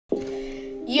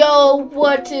Yo,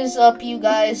 what is up, you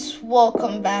guys?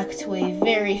 Welcome back to a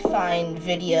very fine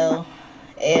video.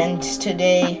 And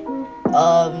today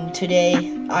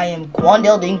I am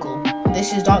QUANDALE Dingle.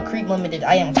 This is not Creep Limited.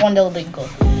 I am QUANDALE Dingle.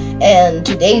 And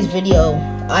today's video,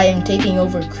 I am taking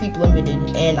over Creep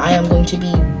Limited, and I am going to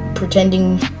be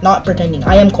not pretending.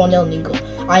 I am QUANDALE Dingle.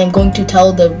 I am going to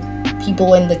tell the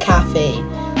people in the cafe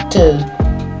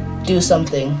to do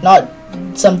something, not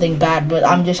something bad, but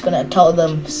I'm just gonna tell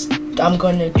them. I'm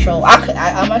gonna troll.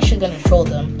 I'm actually gonna troll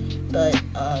them, but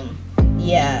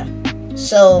yeah.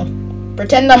 So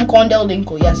pretend I'm QUANDALE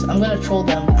Dingle. Yes, I'm gonna troll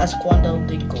them as QUANDALE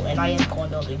Dingle, and I am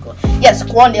QUANDALE Dingle. Yes,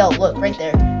 QUANDALE. Look right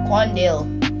there, QUANDALE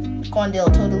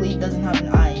totally doesn't have an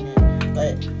I in it.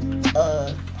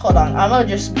 But hold on.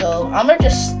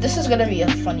 This is gonna be a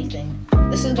funny thing. Oh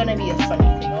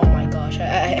my gosh,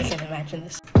 I can imagine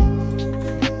this.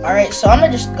 Alright, so I'm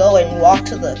gonna just go and walk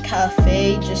to the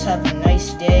cafe, just have a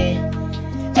nice day.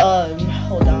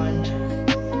 Hold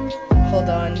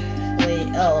on, wait,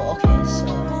 oh, okay, so,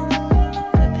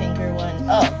 the pinker one,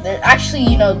 oh, they're actually,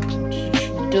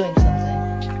 doing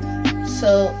something.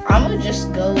 So, I'm gonna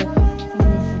just go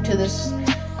to this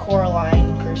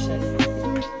Coraline person.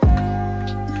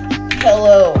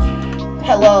 Hello.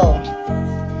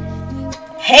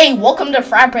 Hey, welcome to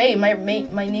Frappe. My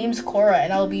name's Cora,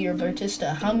 and I'll be your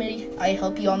barista. How may I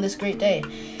help you on this great day?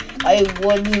 I would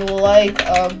like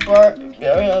a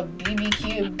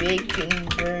BBQ bacon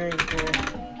burger.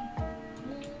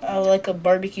 I would like a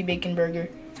barbecue bacon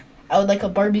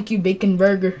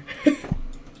burger.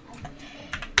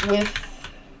 With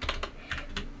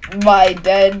my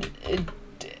dead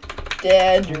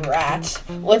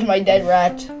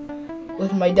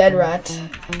rat.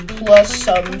 Plus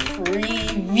some free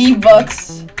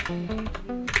V-Bucks.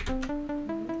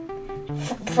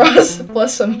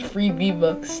 Plus some free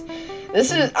V-Bucks.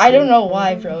 This is, I don't know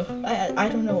why, bro. I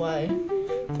don't know why.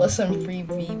 Plus some free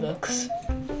V-Bucks.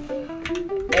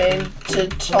 And to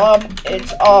top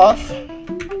it off,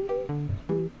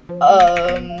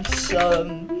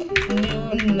 some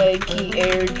new Nike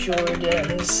Air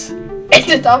Jordans. And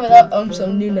to top it up,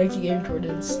 some new Nike Air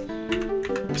Jordans.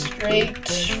 Straight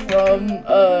from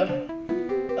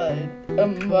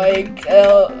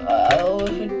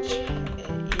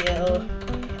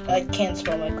I can't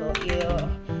spell Michael.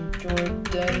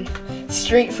 Jordan.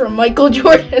 Straight from Michael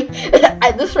Jordan.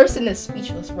 This person is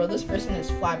speechless, bro. This person is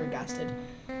flabbergasted.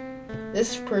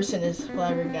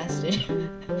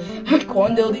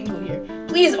 QUANDALE Dingle here.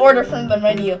 Please order from the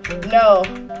menu. No,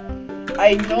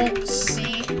 I don't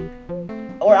see.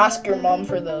 Or ask your mom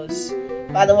for those.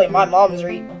 By the way, my mom's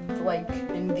right, like,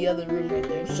 in the other room right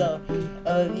there, so,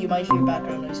 you might hear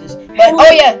background noises. But,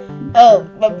 oh yeah! Oh,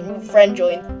 my friend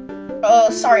joined.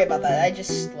 Sorry about that, I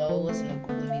just, wasn't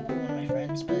going to be one of my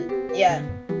friends, but, yeah,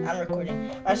 I'm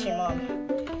recording. Ask your mom.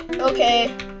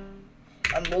 Okay.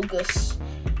 Amogus.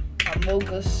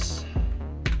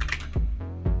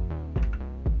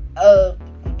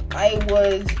 I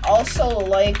would also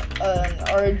like an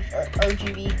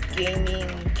RGB gaming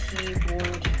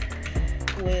keyboard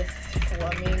with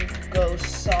flamingo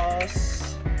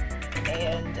sauce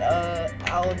and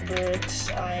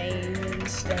Albert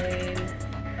Einstein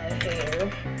hair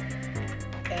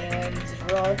and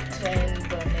rotten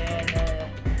banana.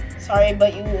 Sorry,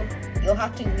 but you'll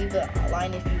have to leave the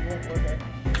line if you won't order.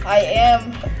 I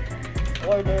am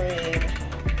ordering.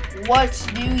 What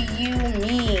do you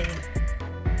mean?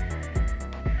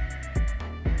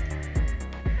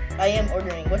 I am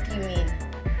ordering. What do you mean?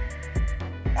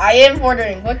 I am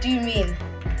ordering. What do you mean?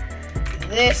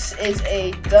 This is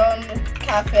a dumb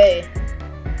cafe.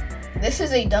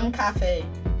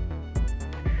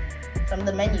 From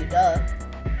the menu, duh.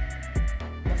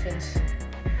 Muffins.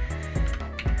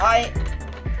 I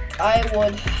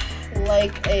would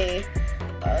like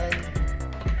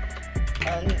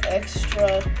an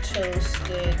extra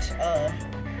toasted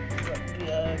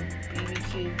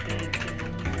BBQ bacon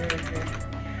burger.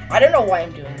 I don't know why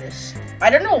I'm doing this. I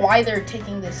don't know why they're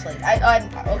taking this, like, I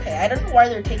don't know why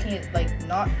they're taking it, like,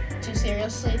 not too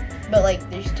seriously, but, like,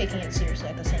 they're just taking it seriously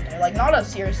at the same time. Like, not as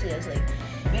seriously as, like,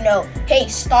 hey,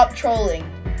 stop trolling.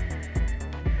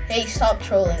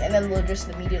 And then they'll just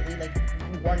immediately, like,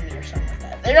 warn me or something like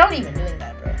that. They're not even doing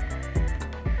that, bro.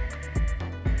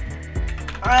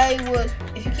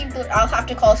 If you keep doing, I'll have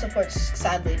to call support,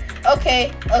 sadly.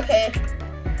 Okay.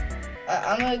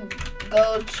 I'm gonna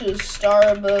go to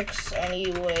Starbucks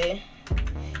anyway.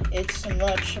 It's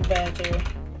much better.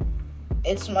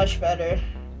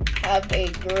 Have a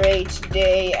great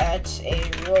day at a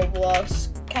ROBLOX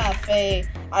cafe.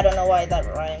 I don't know why that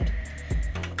rhymed.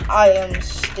 I am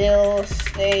still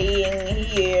staying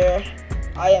here.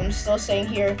 I am still saying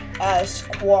here as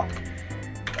Quandale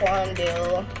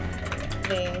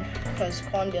Ding, because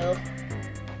Quandale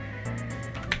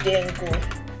Dingle,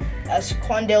 as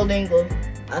Quandale Dingle,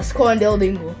 as Quandale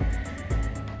Dingle.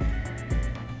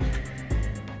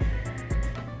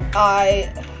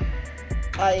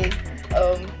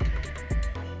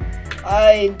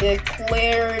 I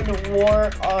declared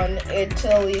war on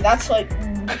Italy. That's what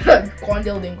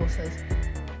Quandale Dingle says.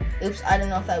 Oops, I don't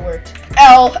know if that worked.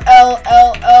 L L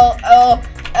L L L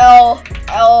L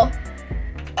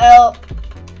L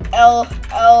L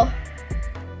L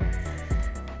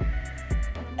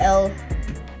L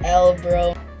L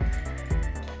bro.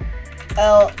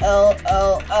 L L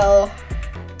L L.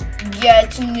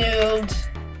 Get nude.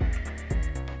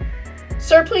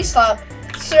 Sir, please stop.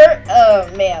 Sir,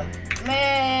 ma'am.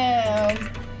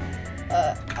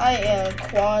 I am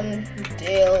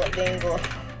Quandale Dingle.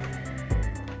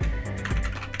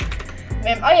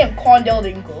 Ma'am, I am Quandale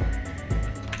Dingle.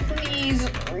 Please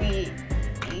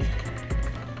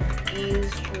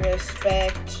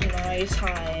respect my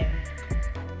time.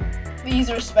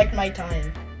 Please respect my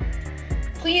time.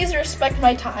 Please respect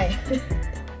my time.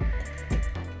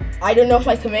 I don't know if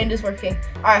my command is working.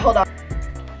 Alright, hold on.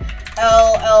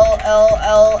 L L L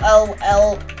L L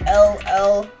L L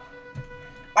L.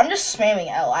 I'm just spamming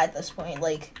L at this point,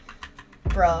 like,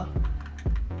 bruh.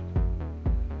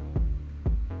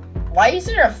 Why is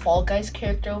there a Fall Guys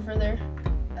character over there?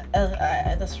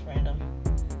 That's random.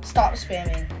 Stop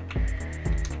spamming.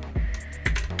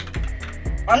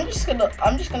 I'm just gonna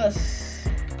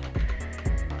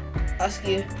ask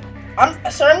you. I'm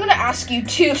gonna ask you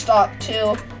to stop.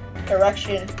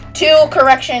 Correction.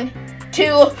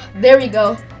 There we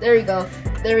go.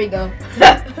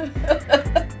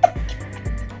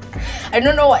 I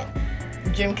don't know what.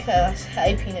 Gymcast.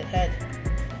 Hi, Peanut Head.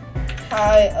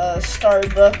 Hi,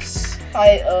 Starbucks.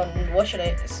 Hi, what should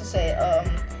I say?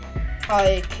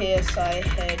 Hi, KSI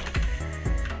Head.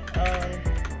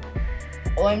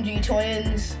 OMG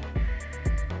Twins.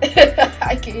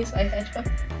 Hi, KSI Head.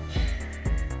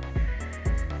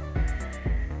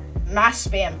 Mass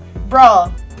spam.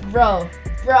 Bro.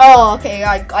 Oh, okay,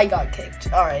 I got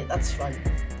kicked. Alright, that's fun.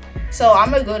 So,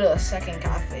 I'm gonna go to a second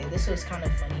cafe. This was kind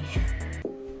of funny.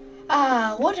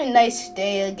 What a nice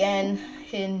day again.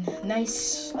 In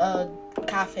nice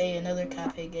cafe, another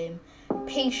cafe game.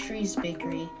 Pastries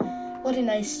Bakery. What a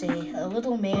nice day. A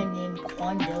little man named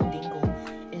Quandale Dingle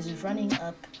is running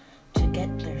up to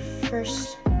get their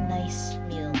first nice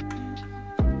meal.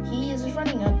 He is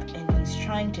running up and he's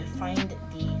trying to find the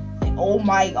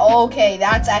okay,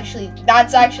 that's actually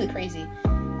crazy.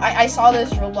 I saw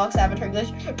this Roblox avatar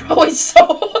glitch. Bro, it's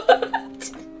so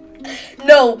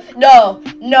No,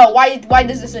 why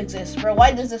does this exist, bro?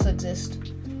 Why does this exist?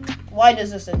 Why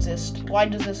does this exist? Why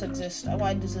does this exist?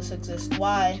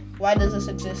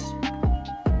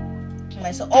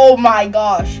 Oh my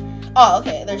gosh. Oh,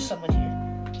 okay, there's someone here.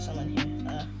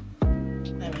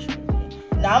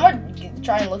 Now I'm gonna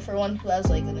try and look for one who has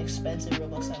like an expensive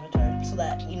Roblox avatar, so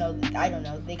that, you know, I don't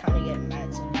know, they kind of get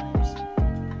mad sometimes.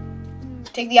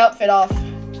 Take the outfit off.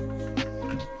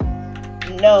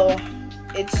 No,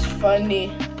 it's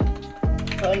funny.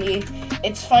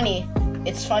 It's funny.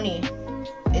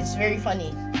 It's very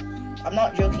funny. I'm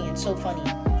not joking, it's so funny.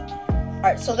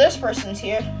 Alright, so this person's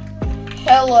here.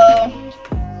 Hello.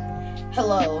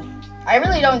 I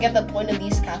really don't get the point of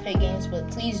these cafe games, but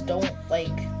please don't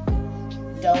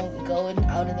go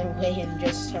out of their way and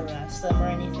just harass them or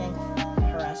anything.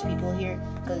 Harass people here,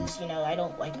 because, you know, I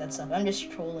don't like that stuff. I'm just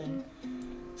trolling.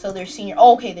 So there's senior.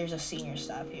 Oh, okay, there's a senior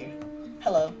staff here.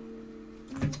 Hello.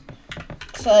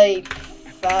 Type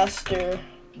faster,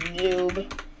 noob.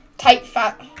 Type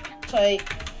faster,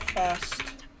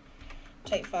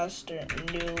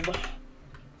 noob.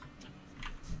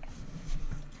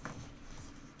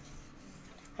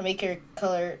 I make your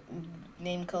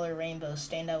name color rainbow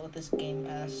stand out with this game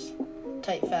pass.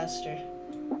 Type faster.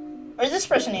 Or is this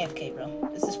person AFK, bro?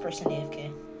 Is this person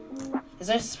AFK?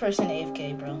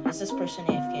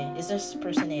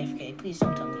 Please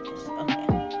don't tell me this. Okay.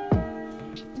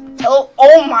 Hello.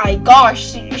 Oh my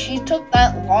gosh, she took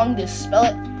that long to spell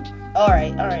it.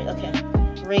 Alright, okay.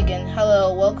 Reagan,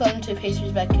 hello, welcome to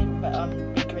Pastries Bakery.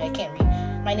 I can't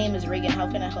read. My name is Reagan. How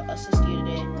can I assist you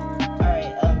today?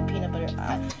 Alright, peanut butter.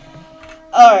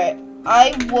 Alright,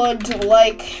 I would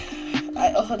like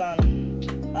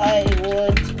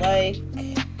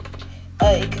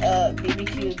a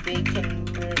BBQ bacon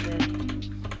burger.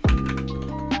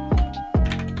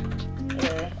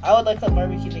 I would like a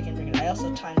barbecue bacon burger. I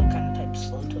also kind of typed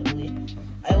slow totally.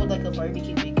 I would like a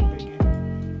barbecue bacon burger.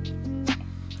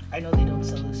 I know they don't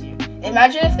sell this here.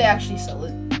 Imagine if they actually sell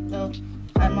it, though.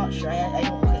 I'm not sure. I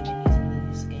don't look at menus in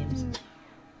these games.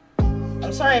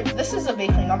 I'm sorry, this is a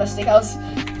bakery, not a steakhouse.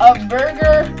 A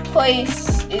burger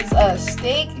place is a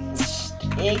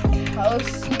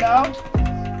steakhouse now.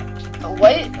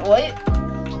 What?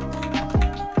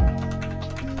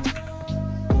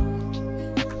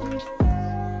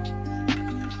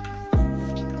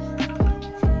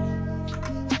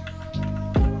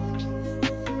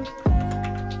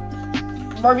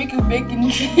 Barbecue bacon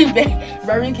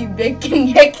barbecue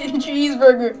bacon bacon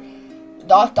cheeseburger. ...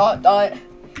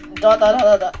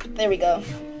 There we go.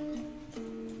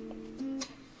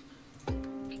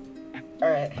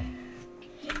 Alright.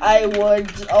 I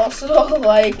would also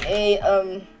like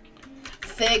a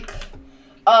thick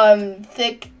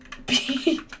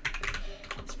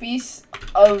piece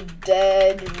of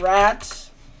dead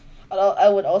rat. I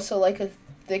would also like a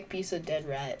thick piece of dead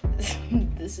rat.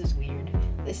 This is weird.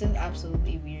 This is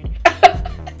absolutely weird.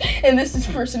 And this is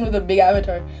person with a big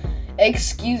avatar.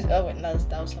 Excuse. Oh wait, no,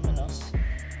 that was someone else.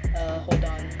 Hold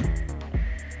on.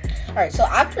 Alright, so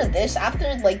after this,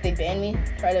 after like they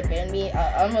try to ban me,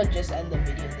 I'm gonna just end the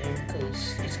video there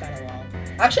because it's kind of long.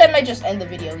 Actually, I might just end the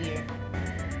video here.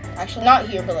 Actually, not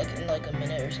here, but like in like a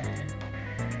minute or something.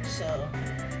 So,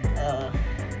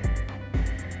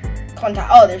 contact.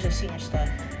 Oh, there's a senior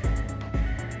stuff.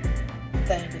 What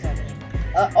the heck is happening?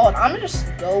 Oh, I'm gonna just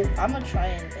go. I'm gonna try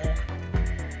and.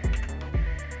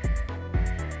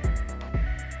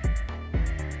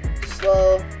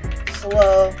 Slow.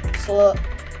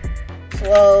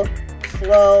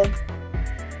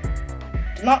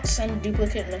 Do not send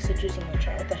duplicate messages in the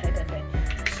chat. What the heck? Okay.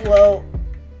 Slow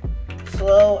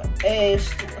A,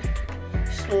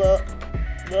 slow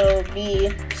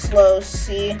B, slow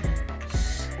C,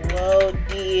 slow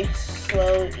D,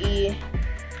 slow E,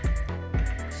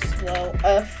 slow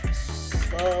F,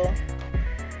 slow.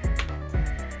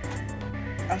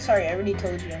 I'm sorry, I already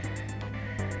told you.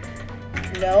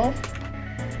 No.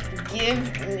 Give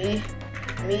me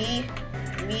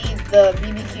the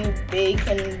BBQ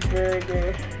bacon burger,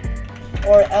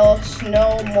 or else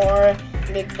no more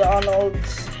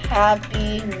McDonald's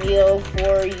Happy Meal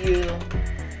for you.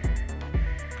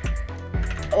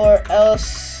 Or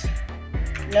else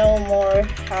no more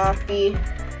Happy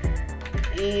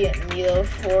Meal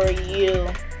for you.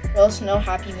 Or else no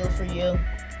Happy Meal for you.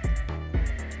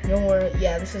 No more.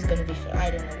 Yeah, this is gonna be. I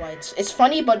don't know why it's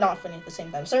funny, but not funny at the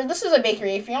same time. So this is a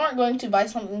bakery. If you aren't going to buy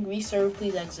something we serve,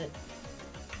 please exit.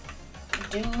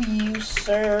 Do you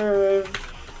serve?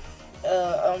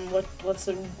 What's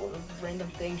the random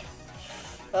thing?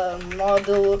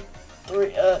 Model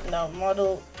 3. No,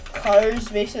 model cars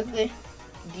basically.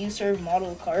 Do you serve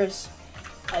model cars?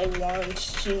 I want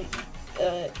to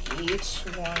eat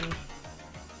one.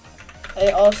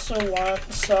 I also want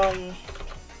some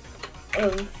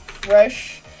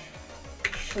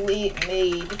freshly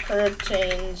made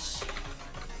curtains.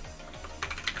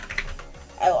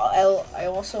 I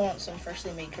also want some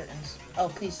freshly made curtains. Oh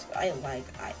please, my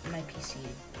PC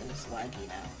is laggy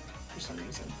now for some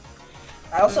reason.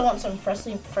 I also want some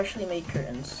freshly made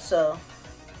curtains. So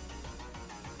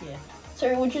yeah.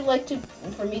 Sir, would you like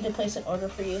for me to place an order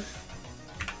for you?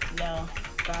 No.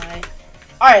 Bye.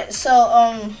 Alright,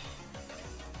 so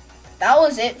that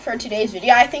was it for today's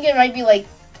video. I think it might be like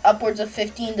upwards of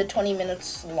 15 to 20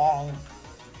 minutes long.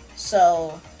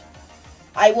 So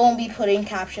I won't be putting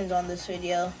captions on this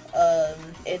video.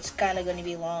 It's kind of going to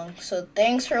be long. So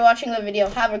thanks for watching the video.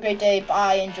 Have a great day.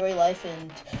 Bye. Enjoy life.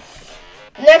 And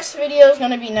next video is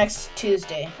going to be next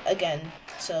Tuesday again.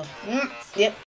 So, yep.